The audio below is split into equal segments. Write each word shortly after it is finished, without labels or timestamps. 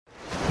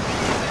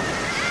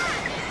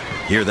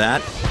Hear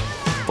that?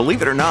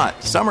 Believe it or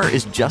not, summer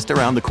is just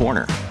around the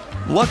corner.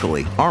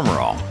 Luckily, Armor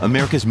All,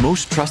 America's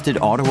most trusted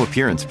auto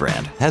appearance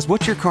brand, has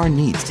what your car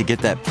needs to get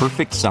that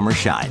perfect summer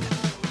shine.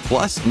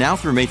 Plus, now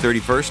through May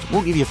 31st,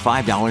 we'll give you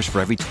 $5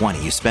 for every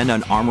 $20 you spend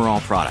on Armor All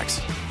products.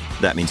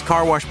 That means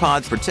car wash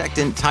pods,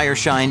 protectant, tire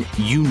shine,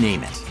 you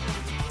name it.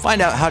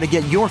 Find out how to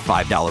get your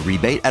 $5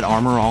 rebate at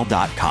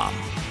armorall.com.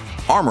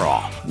 Armor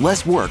All,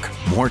 less work,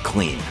 more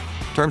clean.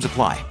 Terms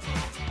apply.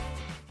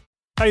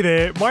 Hey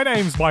there, my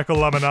name's Michael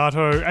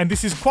Laminato, and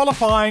this is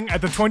qualifying at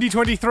the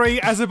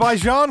 2023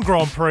 Azerbaijan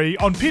Grand Prix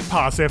on Pit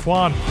Pass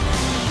F1.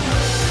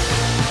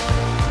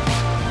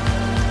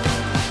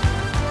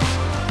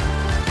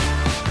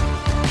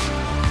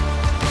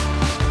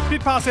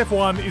 Pit Pass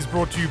F1 is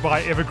brought to you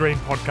by Evergreen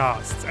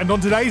Podcasts, and on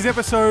today's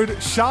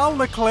episode, Charles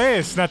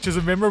Leclerc snatches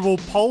a memorable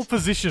pole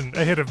position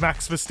ahead of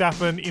Max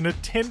Verstappen in a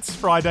tense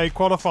Friday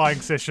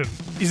qualifying session.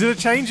 Is it a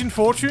change in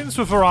fortunes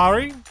for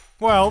Ferrari?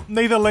 Well,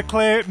 neither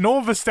Leclerc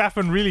nor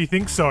Verstappen really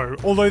think so,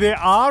 although there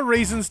are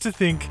reasons to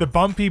think the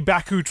bumpy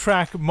Baku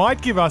track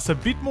might give us a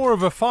bit more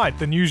of a fight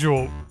than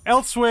usual.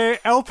 Elsewhere,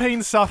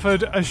 Alpine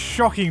suffered a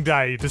shocking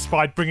day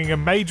despite bringing a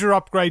major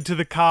upgrade to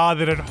the car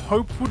that it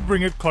hoped would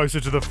bring it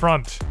closer to the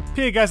front.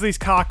 Pierre Gasly's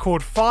car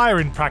caught fire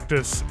in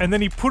practice, and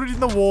then he put it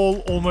in the wall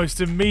almost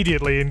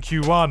immediately in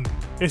Q1.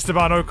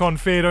 Esteban Ocon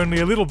fared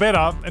only a little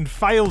better and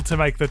failed to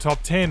make the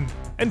top 10.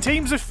 And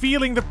teams are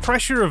feeling the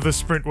pressure of the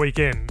sprint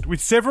weekend,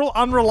 with several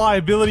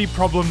unreliability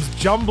problems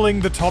jumbling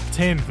the top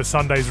 10 for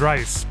Sunday's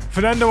race.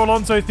 Fernando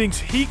Alonso thinks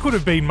he could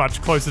have been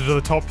much closer to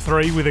the top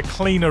 3 with a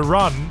cleaner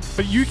run,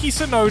 but Yuki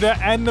Tsunoda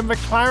and the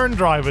McLaren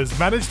drivers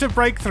managed to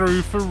break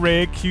through for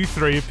rare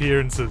Q3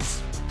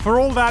 appearances. For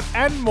all that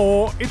and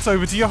more, it's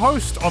over to your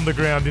host on the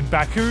ground in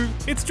Baku.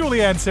 It's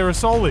Julianne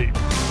Serasoli.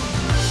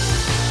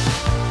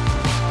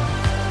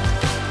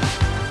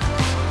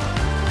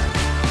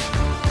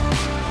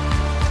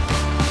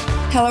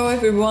 Hello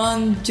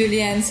everyone,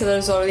 Julianne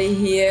Serasoli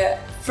here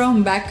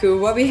from Baku,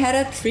 where we had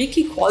a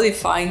tricky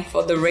qualifying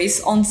for the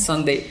race on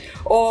Sunday.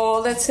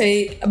 Or let's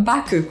say a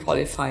Baku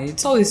qualifying.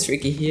 It's always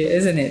tricky here,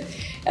 isn't it?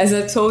 As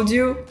I told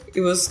you, it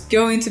was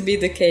going to be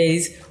the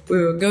case.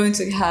 We were going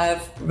to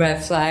have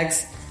red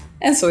flags.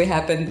 And so it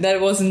happened.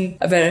 That wasn't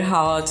a very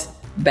hard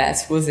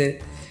bet, was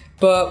it?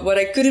 But what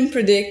I couldn't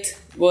predict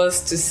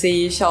was to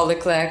see Charles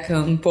Leclerc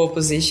on pole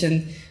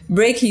position,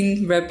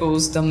 breaking Red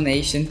Bull's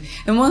domination.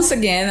 And once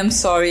again, I'm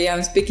sorry,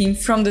 I'm speaking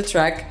from the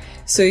track,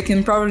 so you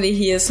can probably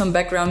hear some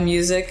background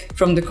music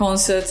from the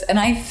concert. And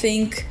I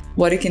think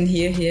what you can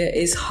hear here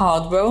is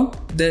Hardwell,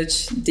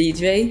 Dutch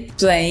DJ,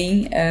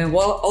 playing.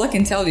 Well, all I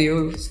can tell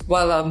you,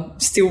 while I'm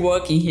still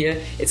working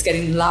here, it's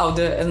getting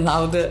louder and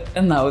louder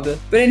and louder.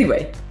 But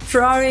anyway,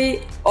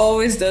 Ferrari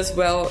always does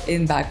well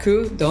in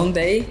Baku, don't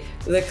they?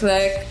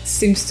 Leclerc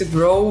seems to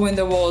grow when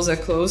the walls are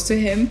close to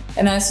him,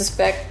 and I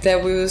suspect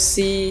that we will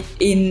see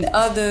in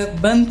other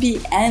bumpy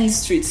and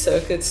street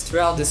circuits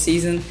throughout the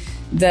season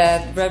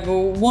that Red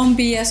Bull won't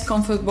be as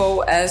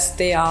comfortable as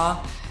they are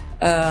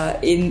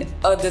in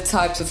other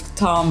types of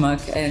tarmac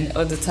and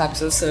other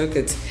types of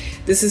circuits.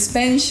 The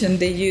suspension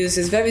they use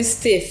is very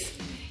stiff,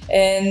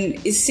 and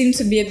it seemed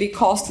to be a bit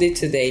costly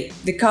today.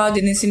 The car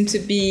didn't seem to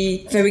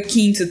be very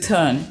keen to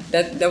turn.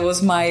 That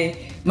was my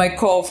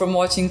call from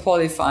watching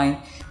qualifying.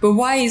 But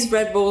why is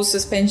Red Bull's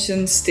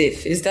suspension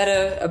stiff? Is that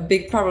a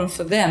big problem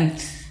for them?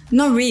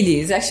 Not really.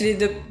 It's actually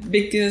the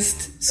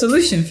biggest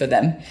solution for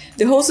them.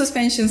 The whole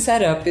suspension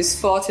setup is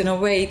thought in a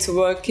way to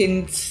work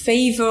in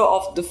favor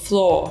of the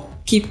floor,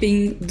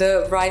 keeping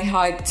the ride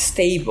height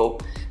stable.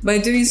 By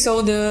doing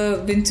so,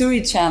 the Venturi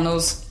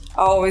channels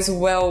are always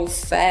well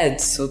fed,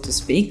 so to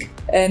speak,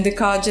 and the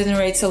car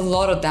generates a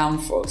lot of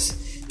downforce.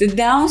 The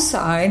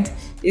downside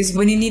is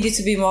when you need it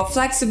to be more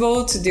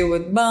flexible to deal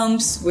with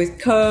bumps, with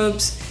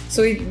curbs,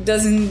 so it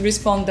doesn't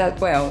respond that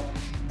well.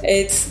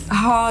 It's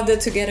harder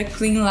to get a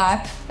clean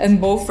lap,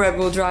 and both Red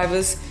Bull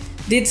drivers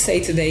did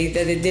say today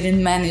that they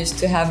didn't manage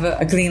to have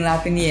a clean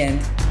lap in the end.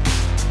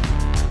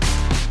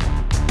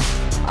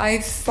 I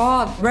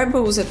thought Red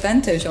Bull's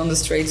advantage on the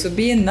straights would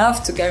be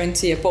enough to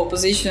guarantee a pole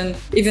position,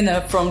 even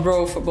a front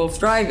row for both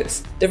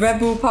drivers. The Red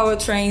Bull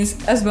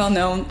powertrains, as well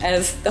known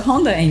as the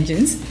Honda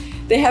engines,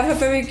 they have a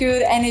very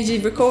good energy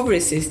recovery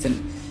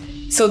system.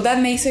 So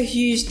that makes a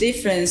huge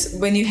difference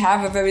when you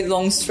have a very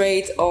long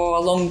straight or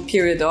a long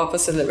period of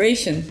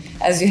acceleration,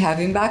 as you have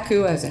in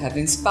Baku, as you have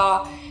in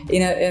Spa,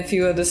 in a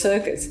few other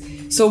circuits.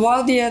 So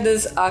while the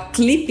others are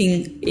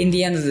clipping in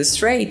the end of the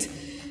straight,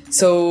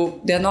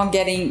 so they're not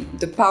getting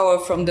the power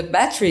from the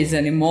batteries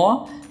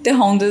anymore, the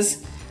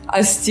Hondas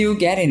are still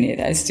getting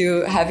it, are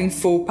still having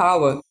full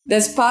power.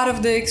 That's part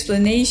of the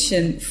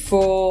explanation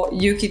for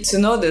Yuki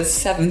Tsunoda's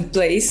 7th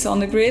place on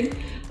the grid,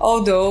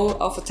 although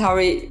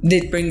AlphaTauri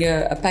did bring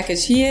a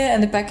package here,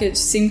 and the package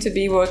seemed to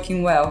be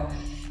working well.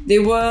 They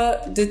were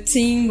the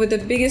team with the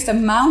biggest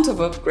amount of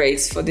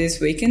upgrades for this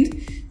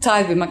weekend,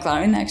 tied with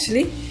McLaren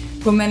actually,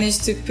 who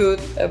managed to put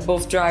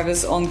both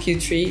drivers on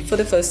Q3 for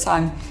the first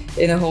time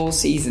in a whole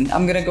season.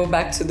 I'm going to go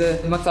back to the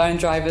McLaren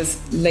drivers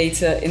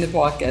later in the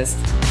podcast.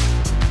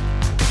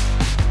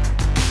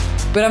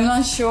 But I'm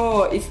not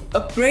sure if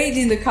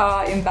upgrading the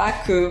car in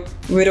Baku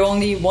with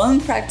only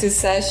one practice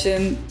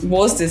session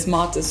was the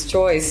smartest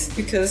choice,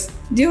 because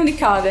the only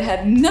car that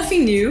had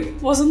nothing new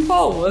was on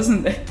pole,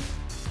 wasn't it?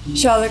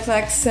 Charles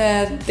Leclerc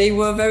said they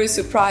were very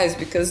surprised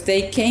because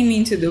they came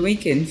into the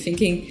weekend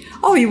thinking,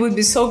 oh, it would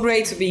be so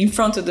great to be in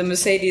front of the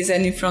Mercedes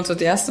and in front of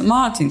the Aston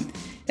Martin.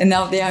 And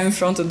now they are in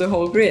front of the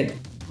whole grid.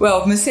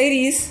 Well,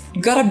 Mercedes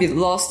got a bit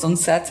lost on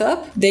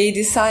setup. They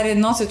decided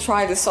not to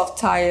try the soft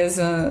tires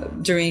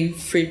during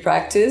free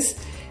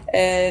practice.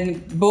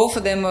 And both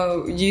of them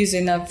are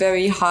using a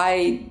very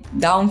high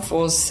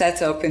downforce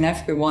setup in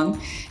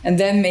FP1. And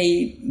that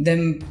made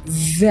them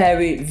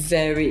very,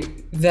 very,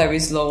 very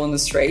slow on the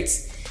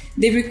straights.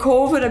 They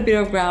recovered a bit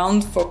of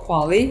ground for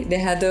quali. They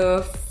had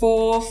the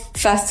fourth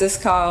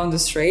fastest car on the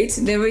straight.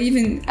 They were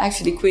even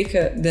actually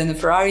quicker than the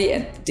Ferrari,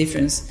 and the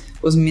difference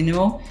was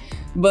minimal.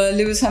 But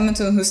Lewis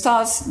Hamilton, who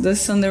starts the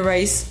Sunday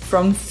race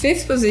from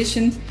 5th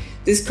position,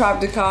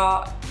 described the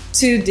car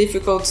too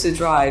difficult to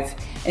drive.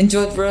 And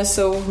George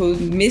Russell, who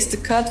missed the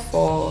cut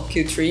for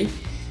Q3,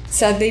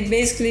 said they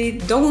basically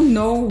don't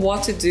know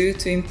what to do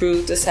to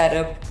improve the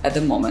setup at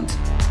the moment.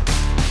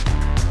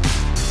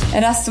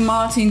 And Aston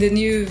Martin, the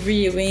new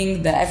rear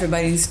wing that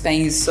everybody in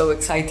Spain is so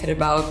excited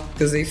about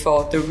because they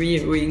thought the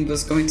rear wing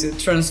was going to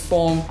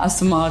transform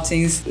Aston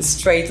Martin's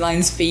straight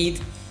line speed.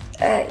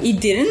 It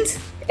didn't,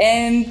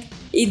 and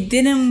it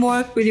didn't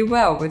work really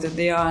well with the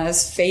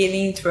DRS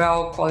failing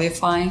throughout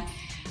qualifying.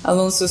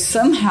 Alonso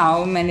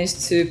somehow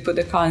managed to put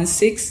the car in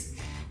 6th,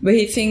 but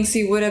he thinks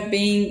he would have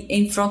been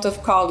in front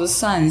of Carlos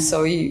Sainz,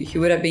 so he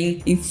would have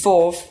been in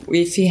 4th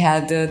if he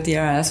had the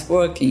DRS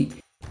working.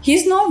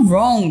 He's not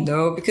wrong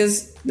though,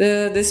 because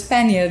the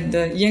Spaniard,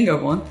 the younger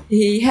one,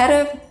 he had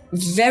a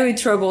very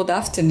troubled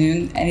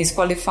afternoon and his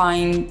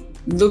qualifying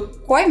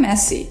looked quite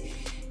messy.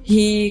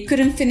 He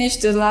couldn't finish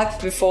the lap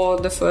before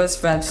the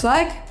first red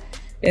flag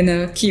in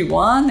a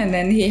Q1, and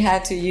then he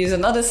had to use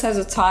another set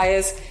of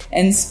tires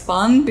and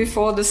spun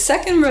before the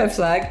second red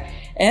flag,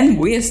 and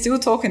we are still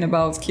talking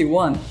about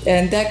Q1.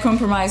 And that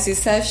compromised his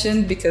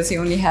session because he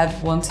only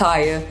had one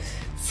tire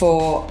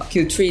for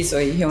Q3, so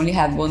he only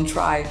had one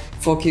try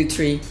for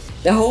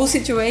Q3. The whole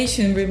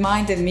situation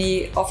reminded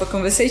me of a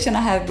conversation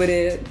I had with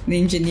an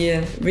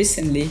engineer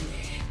recently.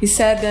 He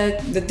said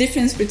that the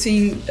difference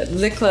between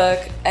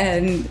Leclerc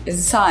and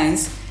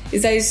Sainz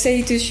is that you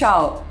say to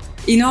Charles,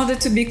 in order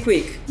to be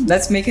quick,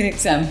 let's make an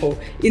example.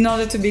 In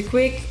order to be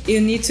quick,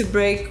 you need to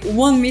brake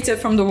 1 meter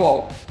from the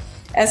wall.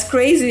 As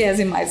crazy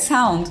as it might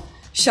sound,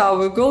 Charles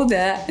will go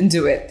there and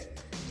do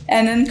it.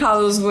 And then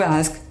Carlos will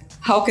ask,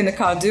 how can the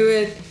car do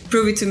it?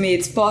 Prove it to me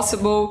it's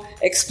possible.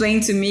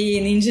 Explain to me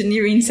in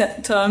engineering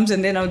terms,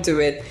 and then I'll do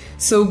it.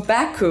 So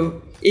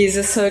Baku is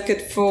a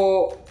circuit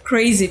for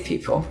crazy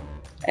people.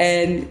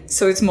 And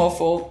so it's more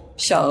for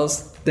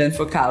Charles than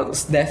for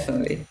Carlos,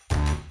 definitely.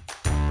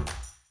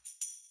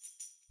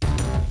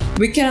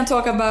 We cannot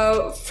talk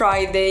about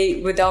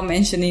Friday without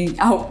mentioning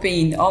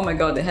Alpine. Oh my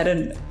God, they had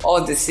an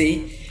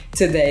odyssey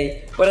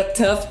today. What a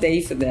tough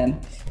day for them.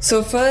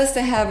 So first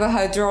they have a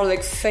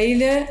hydraulic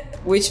failure,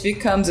 which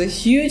becomes a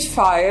huge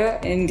fire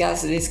in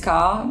Gasly's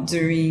car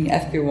during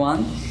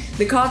FP1.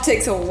 The car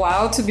takes a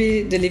while to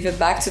be delivered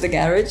back to the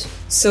garage,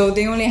 so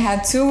they only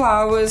had 2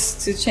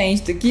 hours to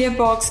change the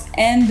gearbox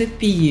and the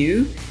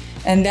PU,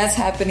 and that's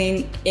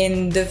happening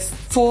in the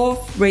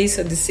 4th race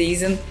of the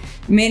season.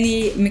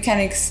 Many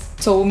mechanics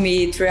told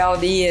me throughout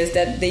the years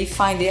that they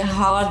find it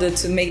harder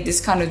to make this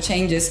kind of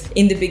changes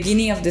in the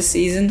beginning of the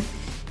season.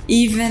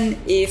 Even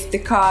if the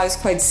car is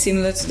quite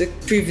similar to the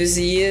previous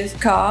year's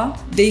car,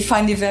 they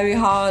find it very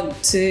hard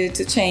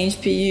to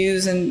change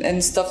PUs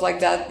and stuff like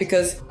that,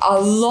 because a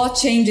lot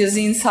changes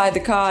inside the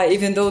car,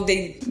 even though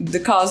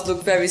the cars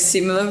look very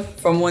similar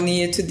from one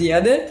year to the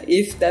other,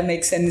 if that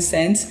makes any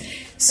sense.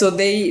 So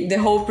the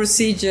whole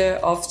procedure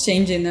of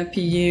changing a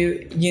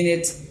PU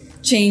unit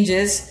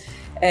changes,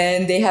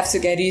 and they have to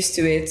get used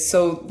to it.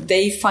 So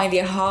they find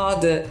it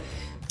harder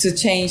to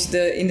change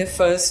in the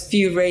first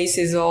few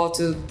races, or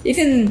to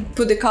even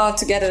put the car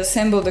together,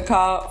 assemble the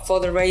car for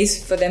the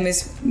race. For them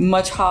is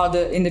much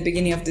harder in the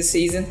beginning of the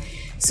season.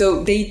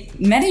 So they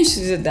managed to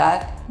do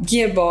that,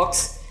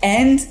 gearbox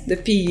and the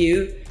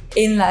PU,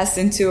 in less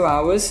than 2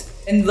 hours.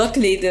 And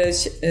luckily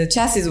the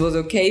chassis was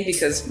okay,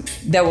 because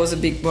that was a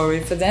big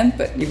worry for them,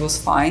 but it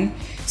was fine.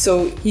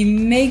 So he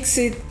makes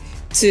it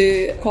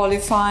to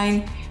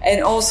qualifying.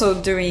 And also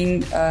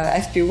during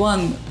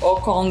FP1,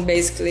 Ocon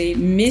basically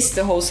missed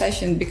the whole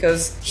session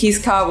because his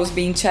car was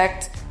being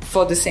checked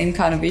for the same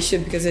kind of issue,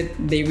 because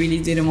they really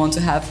didn't want to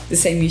have the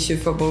same issue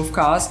for both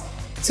cars.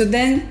 So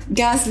then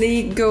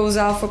Gasly goes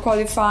out for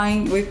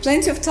qualifying with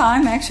plenty of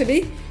time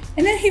actually,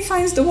 and then he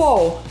finds the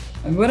wall.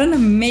 And what an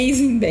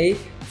amazing day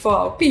for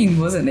Alpine,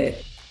 wasn't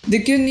it? The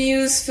good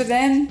news for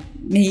them,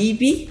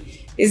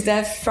 maybe, is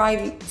that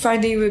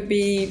Friday will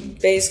be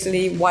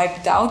basically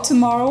wiped out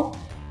tomorrow,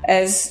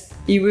 as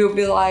it will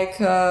be like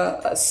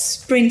a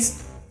sprint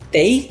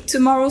day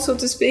tomorrow, so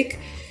to speak.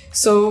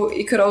 So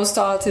it could all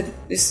start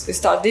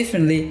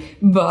differently.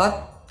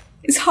 But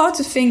it's hard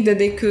to think that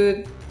they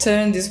could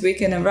turn this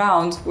weekend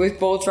around, with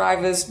both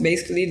drivers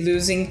basically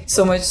losing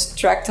so much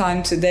track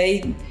time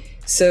today.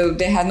 So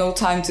they had no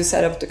time to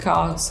set up the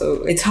car.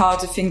 So it's hard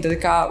to think that the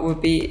car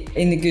would be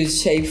in a good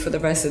shape for the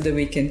rest of the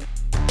weekend.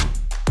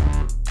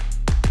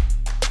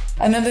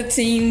 Another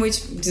team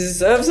which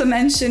deserves a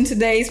mention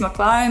today is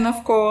McLaren,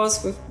 of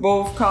course, with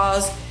both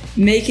cars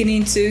making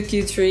into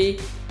Q3,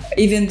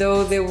 even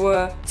though they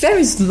were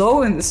very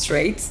slow in the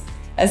straights,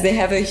 as they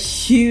have a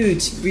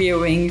huge rear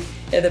wing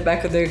at the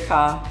back of their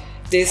car.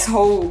 This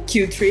whole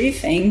Q3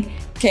 thing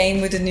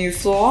came with a new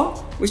floor,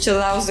 which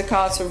allows the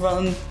car to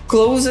run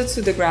closer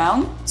to the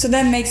ground. So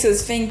that makes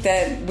us think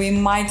that we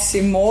might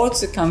see more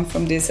to come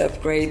from this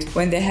upgrade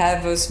when they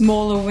have a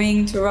smaller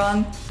wing to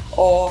run,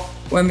 or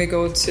when we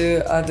go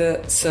to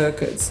other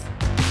circuits.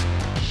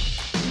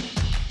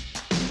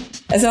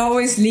 As I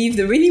always leave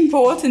the really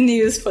important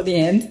news for the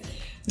end.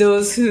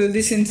 Those who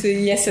listened to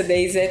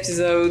yesterday's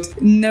episode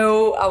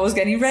know I was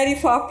getting ready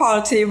for a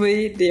party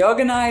with the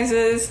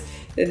organizers.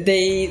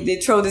 They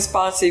throw this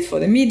party for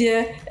the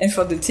media and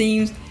for the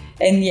teams.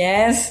 And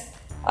yes,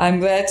 I'm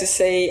glad to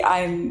say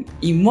I'm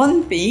in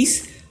one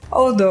piece,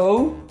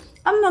 although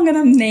I'm not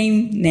going to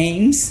name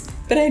names.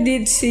 But I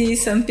did see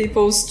some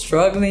people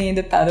struggling in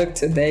the paddock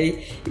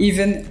today,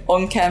 even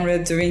on camera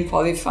during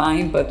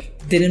qualifying, but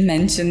didn't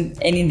mention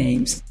any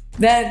names.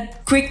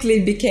 That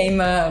quickly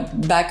became a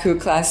Baku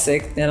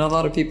classic that a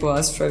lot of people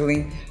are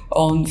struggling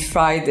on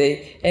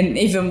Friday, and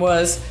even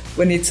worse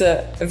when it's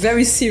a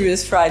very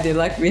serious Friday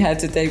like we had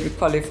today with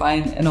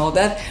qualifying and all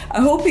that.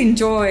 I hope you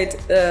enjoyed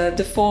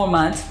the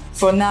format.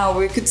 For now,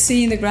 we could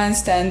see in the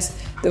grandstands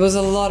there was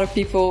a lot of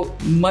people,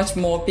 much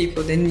more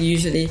people than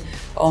usually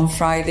on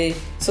Friday.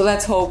 So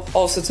let's hope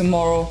also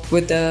tomorrow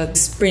with the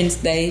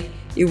sprint day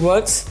it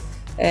works,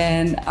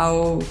 and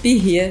I'll be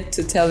here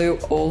to tell you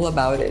all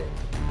about it.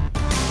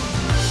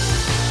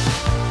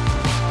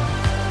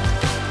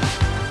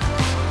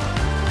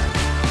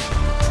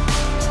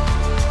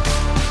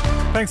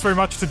 Thanks very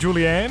much to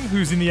Julianne,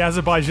 who's in the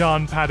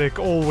Azerbaijan paddock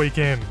all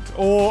weekend,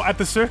 or at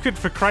the circuit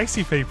for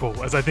crazy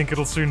people, as I think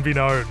it'll soon be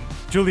known.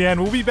 Julianne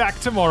will be back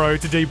tomorrow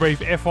to debrief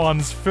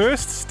F1's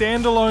first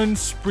standalone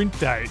sprint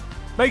day.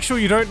 Make sure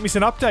you don't miss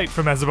an update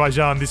from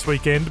Azerbaijan this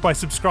weekend by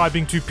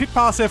subscribing to Pit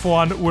Pass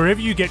F1 wherever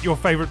you get your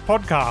favourite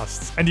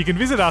podcasts, and you can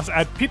visit us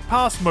at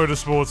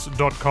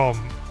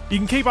pitpassmotorsports.com. You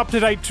can keep up to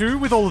date too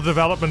with all the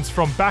developments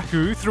from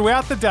Baku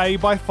throughout the day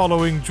by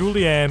following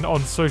Julianne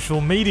on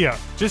social media.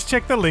 Just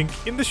check the link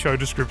in the show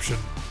description.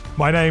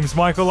 My name's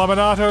Michael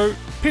Laminato.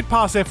 Pit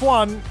Pass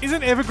F1 is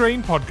an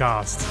evergreen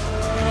podcast.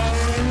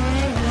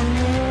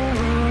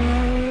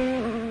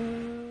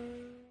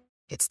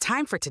 It's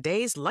time for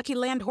today's Lucky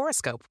Land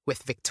horoscope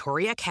with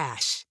Victoria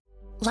Cash.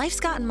 Life's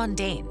gotten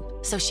mundane,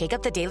 so shake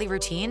up the daily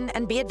routine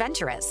and be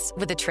adventurous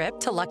with a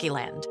trip to Lucky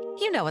Land.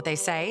 You know what they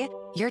say,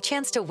 your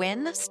chance to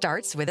win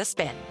starts with a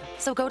spin.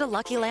 So go to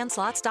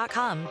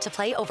LuckyLandSlots.com to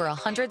play over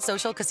 100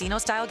 social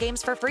casino-style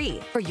games for free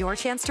for your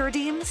chance to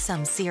redeem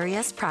some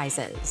serious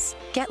prizes.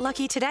 Get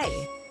lucky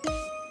today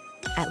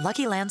at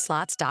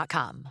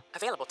LuckyLandSlots.com.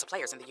 Available to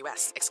players in the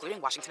U.S., excluding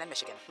Washington and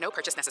Michigan. No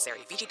purchase necessary.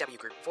 VGW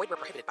Group. Void where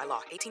prohibited by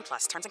law.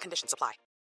 18+. Terms and conditions apply.